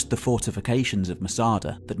just the fortifications of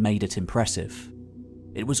Masada that made it impressive.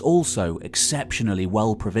 It was also exceptionally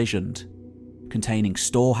well provisioned, containing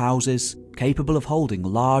storehouses capable of holding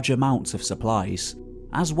large amounts of supplies,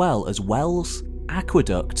 as well as wells,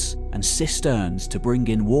 aqueducts, and cisterns to bring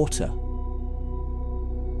in water.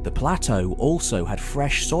 The plateau also had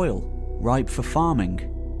fresh soil, ripe for farming,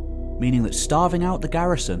 meaning that starving out the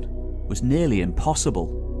garrison was nearly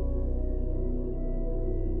impossible,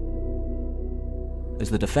 as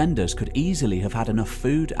the defenders could easily have had enough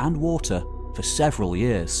food and water for several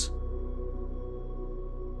years,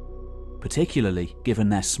 particularly given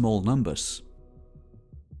their small numbers.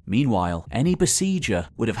 Meanwhile, any besieger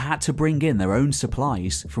would have had to bring in their own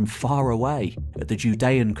supplies from far away at the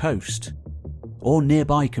Judean coast, or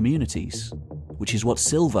nearby communities, which is what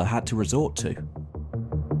Silva had to resort to.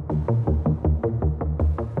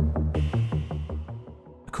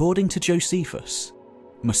 According to Josephus,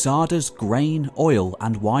 Masada's grain, oil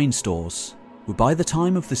and wine stores were by the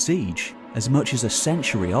time of the siege as much as a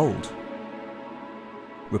century old,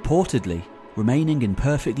 reportedly remaining in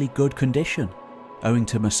perfectly good condition, owing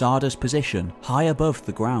to Masada's position high above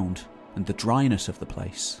the ground and the dryness of the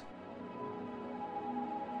place.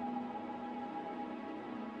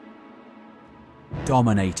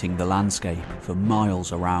 Dominating the landscape for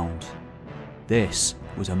miles around, this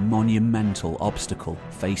was a monumental obstacle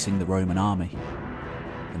facing the Roman army,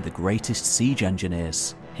 and the greatest siege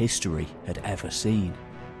engineers history had ever seen.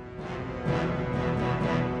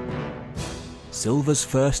 Silva's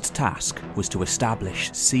first task was to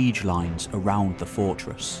establish siege lines around the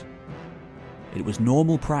fortress. It was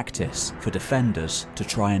normal practice for defenders to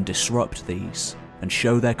try and disrupt these and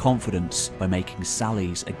show their confidence by making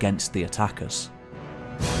sallies against the attackers.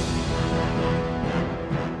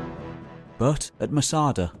 But at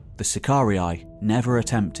Masada, the Sicarii never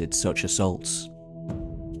attempted such assaults.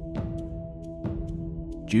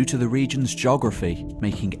 Due to the region's geography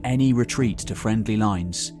making any retreat to friendly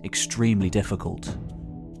lines extremely difficult.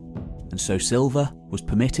 And so Silva was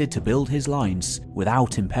permitted to build his lines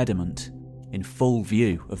without impediment, in full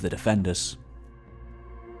view of the defenders.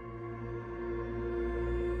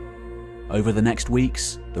 Over the next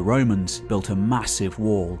weeks, the Romans built a massive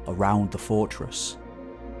wall around the fortress,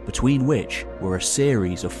 between which were a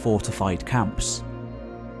series of fortified camps.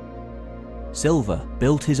 Silva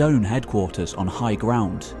built his own headquarters on high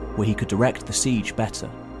ground, where he could direct the siege better,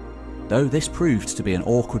 though this proved to be an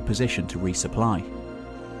awkward position to resupply.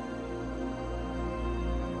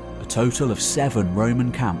 A total of 7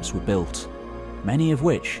 Roman camps were built, many of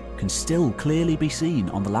which can still clearly be seen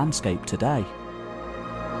on the landscape today.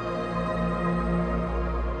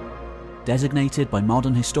 Designated by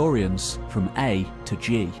modern historians from A to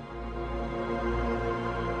G.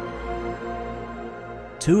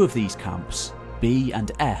 2 of these camps, B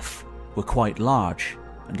and F, were quite large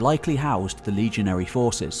and likely housed the legionary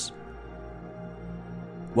forces,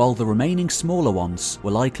 while the remaining smaller ones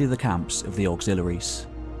were likely the camps of the auxiliaries.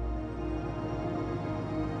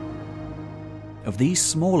 Of these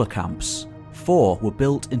smaller camps, 4 were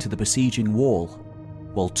built into the besieging wall,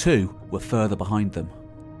 while 2 were further behind them.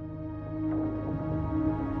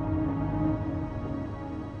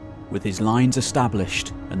 With his lines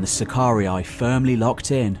established and the Sicarii firmly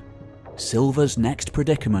locked in, Silva's next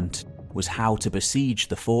predicament was how to besiege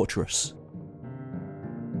the fortress.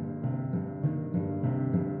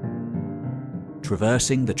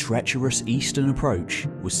 Traversing the treacherous eastern approach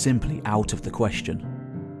was simply out of the question,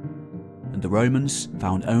 and the Romans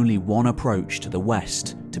found only one approach to the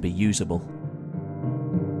west to be usable.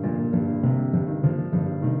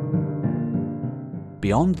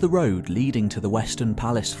 Beyond the road leading to the western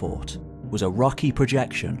palace fort was a rocky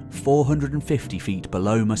projection 450 feet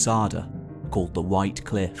below Masada, called the White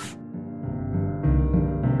Cliff.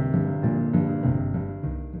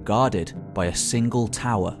 Guarded by a single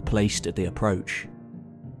tower placed at the approach,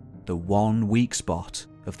 the one weak spot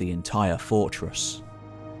of the entire fortress.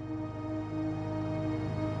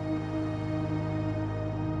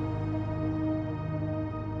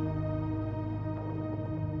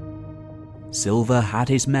 Silva had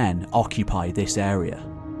his men occupy this area.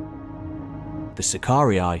 The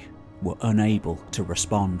Sicarii were unable to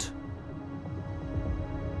respond.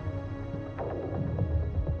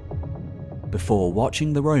 Before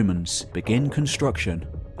watching the Romans begin construction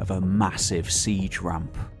of a massive siege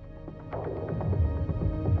ramp.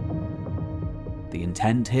 The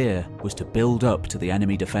intent here was to build up to the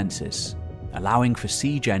enemy defences, allowing for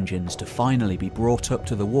siege engines to finally be brought up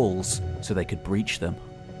to the walls so they could breach them.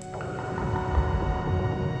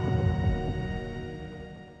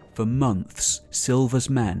 For months, Silva's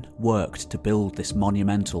men worked to build this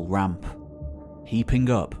monumental ramp, heaping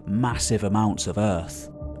up massive amounts of earth,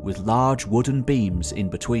 with large wooden beams in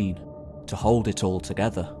between, to hold it all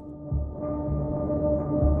together.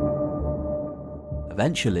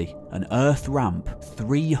 Eventually, an earth ramp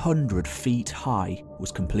 300 feet high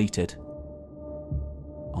was completed,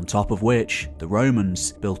 on top of which the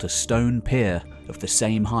Romans built a stone pier of the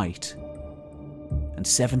same height, and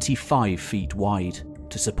 75 feet wide,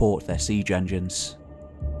 to support their siege engines.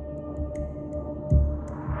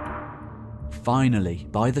 Finally,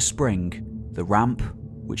 by the spring, the ramp,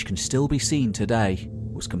 which can still be seen today,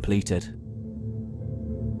 was completed.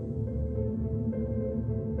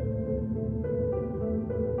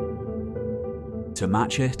 To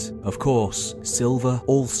match it, of course, Silva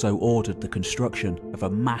also ordered the construction of a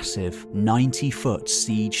massive 90-foot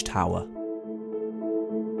siege tower,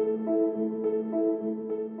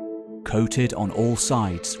 coated on all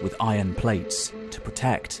sides with iron plates to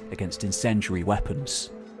protect against incendiary weapons.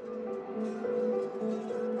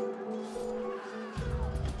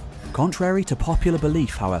 Contrary to popular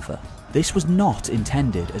belief, however, this was not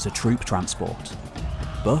intended as a troop transport,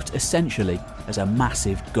 but essentially as a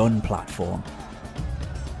massive gun platform,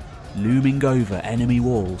 looming over enemy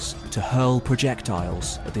walls to hurl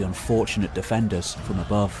projectiles at the unfortunate defenders from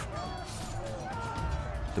above.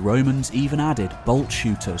 The Romans even added bolt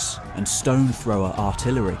shooters and stone thrower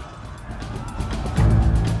artillery.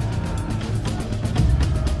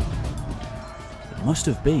 It must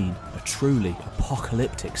have been a truly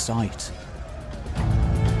apocalyptic sight.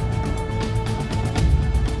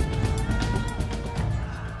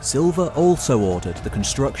 Silva also ordered the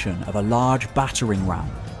construction of a large battering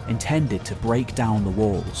ram intended to break down the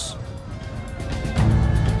walls.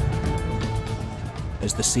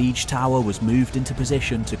 As the siege tower was moved into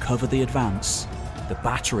position to cover the advance, the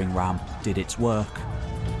battering ram did its work,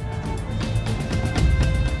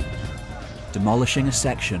 demolishing a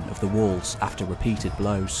section of the walls after repeated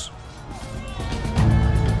blows.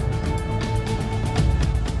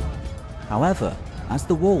 However, as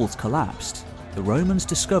the walls collapsed, the Romans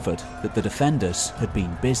discovered that the defenders had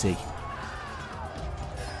been busy,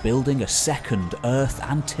 building a second earth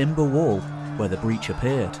and timber wall where the breach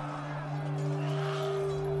appeared.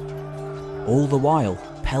 All the while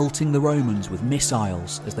pelting the Romans with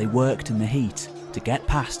missiles as they worked in the heat to get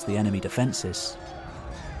past the enemy defences.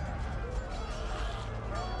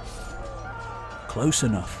 Close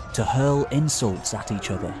enough to hurl insults at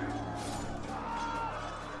each other.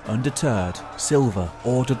 Undeterred, Silva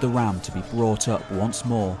ordered the ram to be brought up once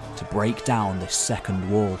more to break down this second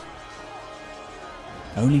wall,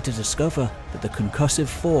 only to discover that the concussive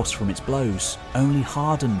force from its blows only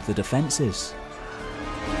hardened the defences.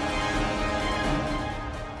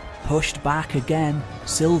 Pushed back again,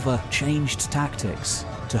 Silva changed tactics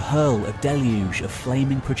to hurl a deluge of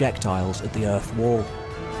flaming projectiles at the earth wall.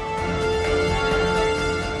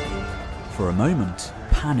 For a moment,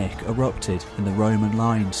 panic erupted in the Roman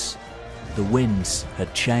lines. The winds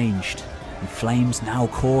had changed, and flames now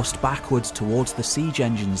coursed backwards towards the siege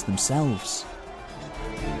engines themselves.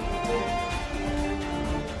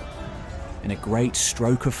 In a great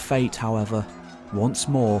stroke of fate, however, once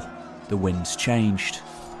more the winds changed,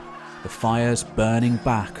 the fires burning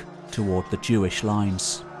back toward the Jewish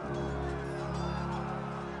lines.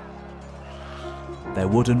 Their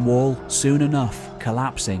wooden wall soon enough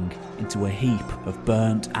collapsing into a heap of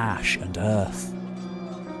burnt ash and earth.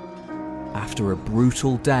 After a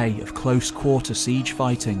brutal day of close-quarter siege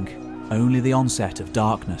fighting, only the onset of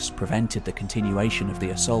darkness prevented the continuation of the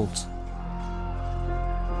assault.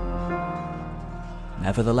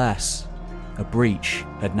 Nevertheless, a breach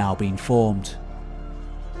had now been formed,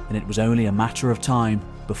 and it was only a matter of time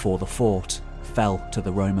before the fort fell to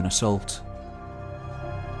the Roman assault.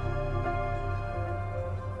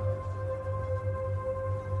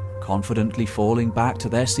 Confidently falling back to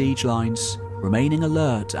their siege lines, remaining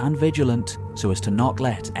alert and vigilant so as to not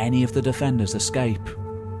let any of the defenders escape,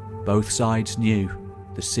 both sides knew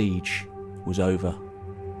the siege was over.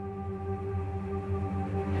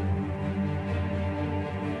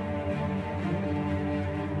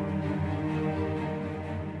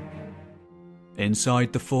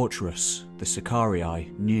 Inside the fortress, the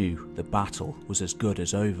Sicarii knew the battle was as good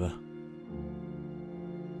as over.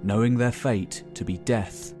 Knowing their fate to be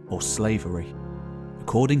death or slavery,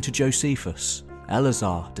 according to Josephus,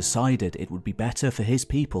 Eleazar decided it would be better for his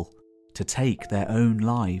people to take their own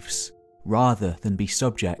lives rather than be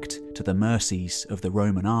subject to the mercies of the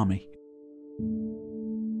Roman army.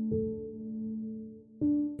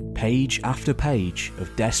 Page after page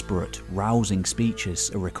of desperate, rousing speeches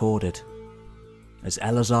are recorded, as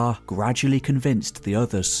Eleazar gradually convinced the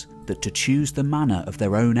others that to choose the manner of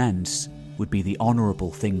their own ends would be the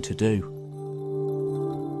honourable thing to do,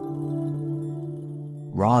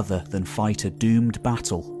 rather than fight a doomed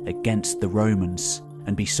battle against the Romans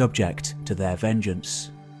and be subject to their vengeance.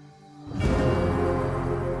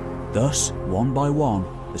 Thus, one by one,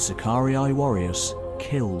 the Sicarii warriors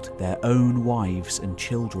killed their own wives and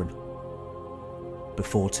children,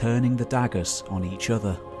 before turning the daggers on each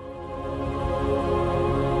other.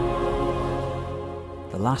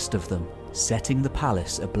 The last of them setting the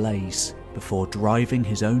palace ablaze before driving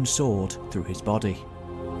his own sword through his body.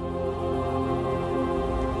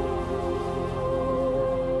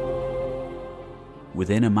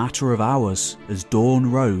 Within a matter of hours, as dawn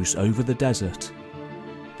rose over the desert,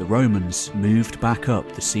 the Romans moved back up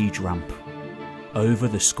the siege ramp, over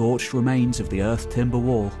the scorched remains of the earth timber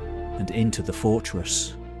wall and into the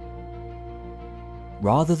fortress.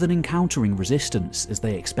 Rather than encountering resistance as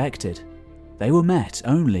they expected, they were met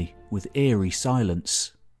only with eerie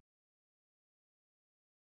silence.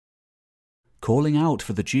 Calling out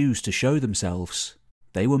for the Jews to show themselves,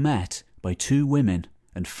 they were met by 2 women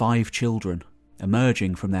and 5 children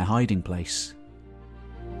emerging from their hiding place.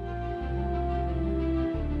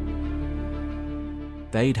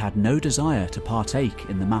 They'd had no desire to partake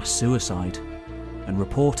in the mass suicide and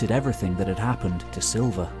reported everything that had happened to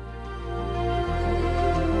Silva,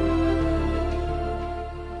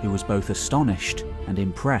 who was both astonished and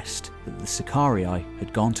impressed that the Sicarii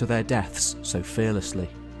had gone to their deaths so fearlessly.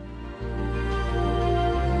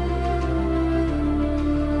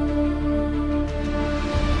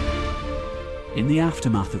 In the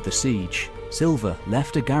aftermath of the siege, Silva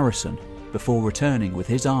left a garrison before returning with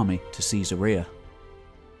his army to Caesarea.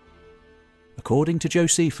 According to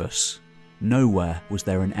Josephus, nowhere was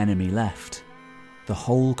there an enemy left, the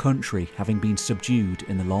whole country having been subdued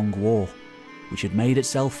in the long war, which had made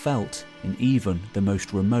itself felt in even the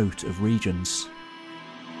most remote of regions.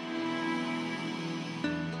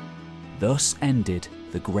 Thus ended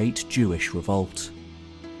the Great Jewish Revolt.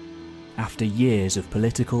 After years of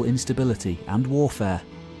political instability and warfare,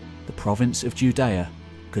 the province of Judea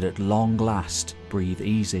could at long last breathe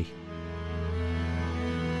easy.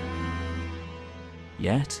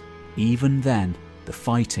 Yet, even then, the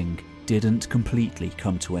fighting didn't completely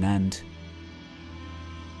come to an end.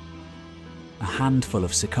 A handful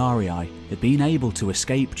of Sicarii had been able to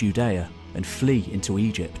escape Judea and flee into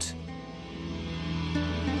Egypt.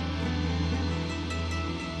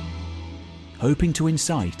 Hoping to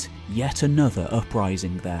incite yet another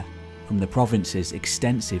uprising there from the province's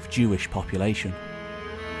extensive Jewish population.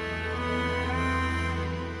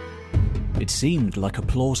 It seemed like a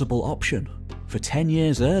plausible option, for 10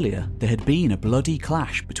 years earlier there had been a bloody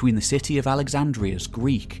clash between the city of Alexandria's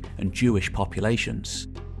Greek and Jewish populations.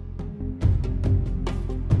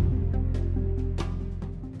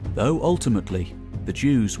 Though ultimately, the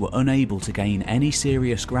Jews were unable to gain any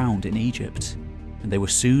serious ground in Egypt, and they were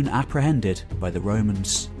soon apprehended by the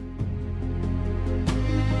Romans.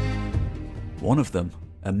 One of them,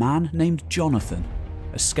 a man named Jonathan,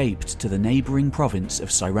 escaped to the neighbouring province of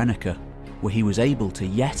Cyrenaica, where he was able to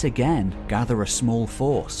yet again gather a small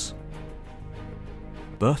force.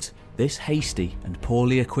 But this hasty and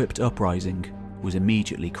poorly equipped uprising was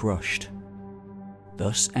immediately crushed.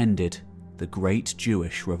 Thus ended the Great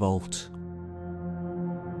Jewish Revolt.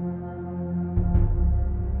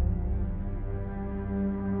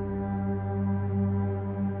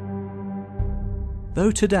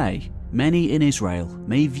 Though today, many in Israel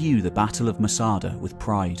may view the Battle of Masada with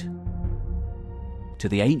pride, to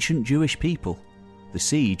the ancient Jewish people, the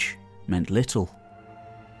siege meant little.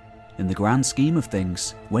 In the grand scheme of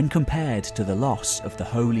things, when compared to the loss of the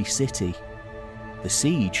Holy City, the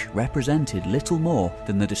siege represented little more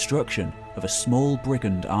than the destruction of a small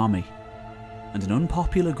brigand army, and an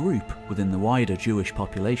unpopular group within the wider Jewish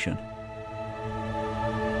population.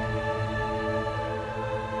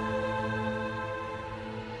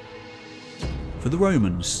 For the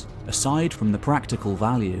Romans, aside from the practical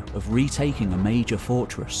value of retaking a major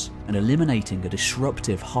fortress and eliminating a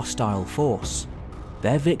disruptive hostile force,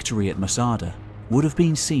 their victory at Masada would have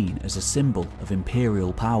been seen as a symbol of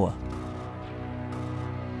imperial power.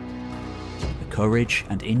 The courage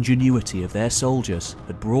and ingenuity of their soldiers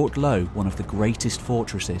had brought low one of the greatest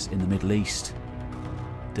fortresses in the Middle East,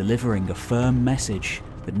 delivering a firm message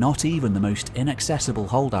that not even the most inaccessible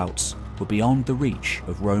holdouts were beyond the reach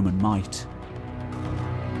of Roman might.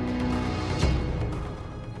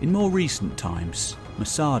 In more recent times,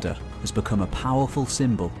 Masada has become a powerful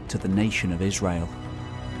symbol to the nation of Israel.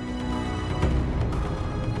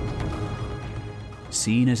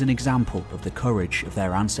 Seen as an example of the courage of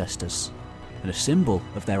their ancestors, and a symbol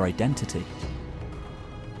of their identity.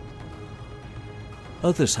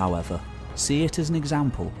 Others, however, see it as an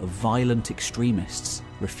example of violent extremists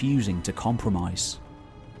refusing to compromise.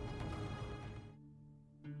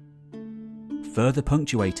 Further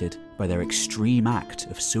punctuated by their extreme act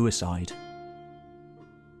of suicide.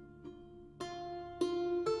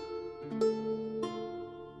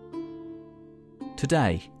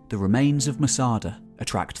 Today, the remains of Masada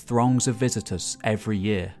attract throngs of visitors every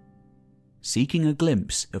year, seeking a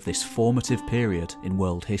glimpse of this formative period in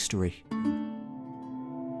world history.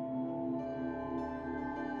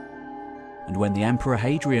 And when the Emperor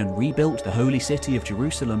Hadrian rebuilt the Holy City of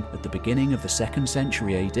Jerusalem at the beginning of the 2nd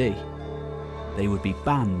century AD, they would be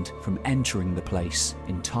banned from entering the place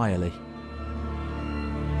entirely.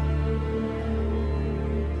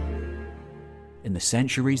 In the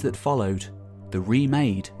centuries that followed, the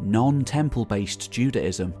remade non-temple-based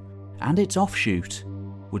Judaism and its offshoot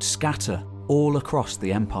would scatter all across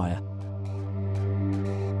the empire.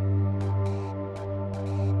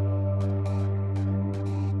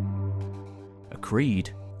 A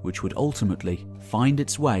creed which would ultimately find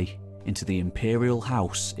its way into the imperial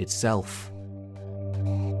house itself,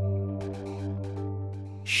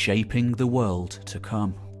 shaping the world to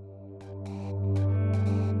come.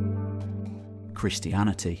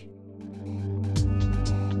 Christianity.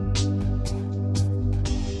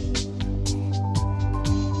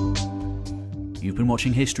 You've been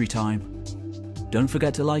watching History Time. Don't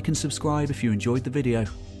forget to like and subscribe if you enjoyed the video.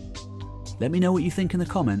 Let me know what you think in the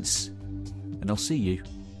comments, and I'll see you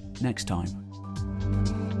next time.